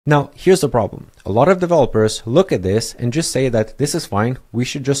Now, here's the problem. A lot of developers look at this and just say that this is fine, we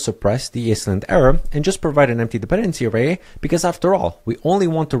should just suppress the Eslint error and just provide an empty dependency array because after all, we only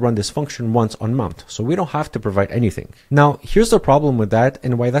want to run this function once on mount, so we don't have to provide anything. Now, here's the problem with that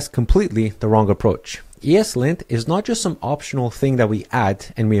and why that's completely the wrong approach. Eslint is not just some optional thing that we add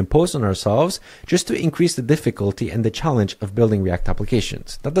and we impose on ourselves just to increase the difficulty and the challenge of building React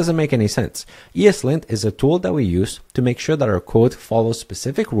applications. That doesn't make any sense. Eslint is a tool that we use to make sure that our code follows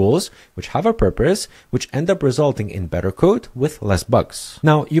specific rules which have a purpose, which end up resulting in better code with less bugs.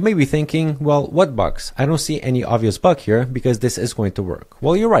 Now, you may be thinking, well, what bugs? I don't see any obvious bug here because this is going to work.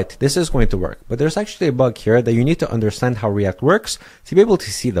 Well, you're right, this is going to work, but there's actually a bug here that you need to understand how React works to be able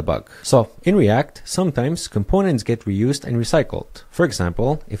to see the bug. So in React, sometimes components get reused and recycled. For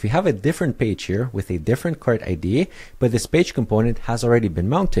example, if we have a different page here with a different cart ID, but this page component has already been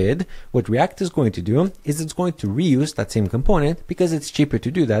mounted, what React is going to do is it's going to reuse that same component because it's cheaper to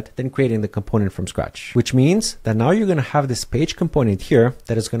do that than creating the component from scratch. Which means that now you're going to have this page component here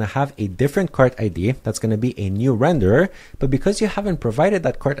that is going to have a different cart ID that's going to be a new renderer, but because you haven't provided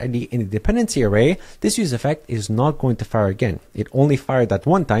that cart ID in the dependency array, this use effect is not going to fire again. It only fired that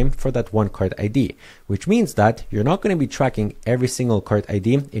one time for that one cart ID, which means that you're not going to be tracking every single cart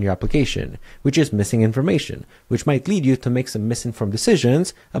ID in your application, which is missing information, which might lead you to make some misinformed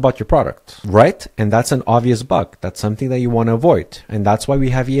decisions about your product, right? And that's an obvious bug. That's something that you want to avoid. And that's why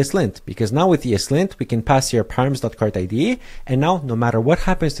we have Eslint, because now with Eslint, we can pass here params.cartID. And now no matter what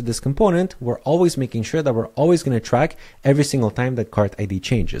happens to this component, we're always making sure that we're always going to track every single time that cart ID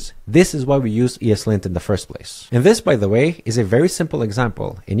changes. This is why we use Eslint in the first place. And this, by the way, is a very simple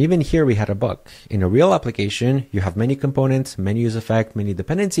example. And even here we had a bug. In a real application, you have many components, many use effect, many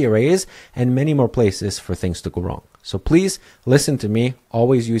dependency arrays, and many more places for things to go wrong. So please listen to me,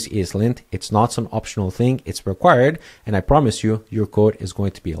 always use Eslint. It's not some optional thing, it's required, and I promise you, your code is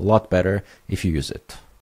going to be a lot better if you use it.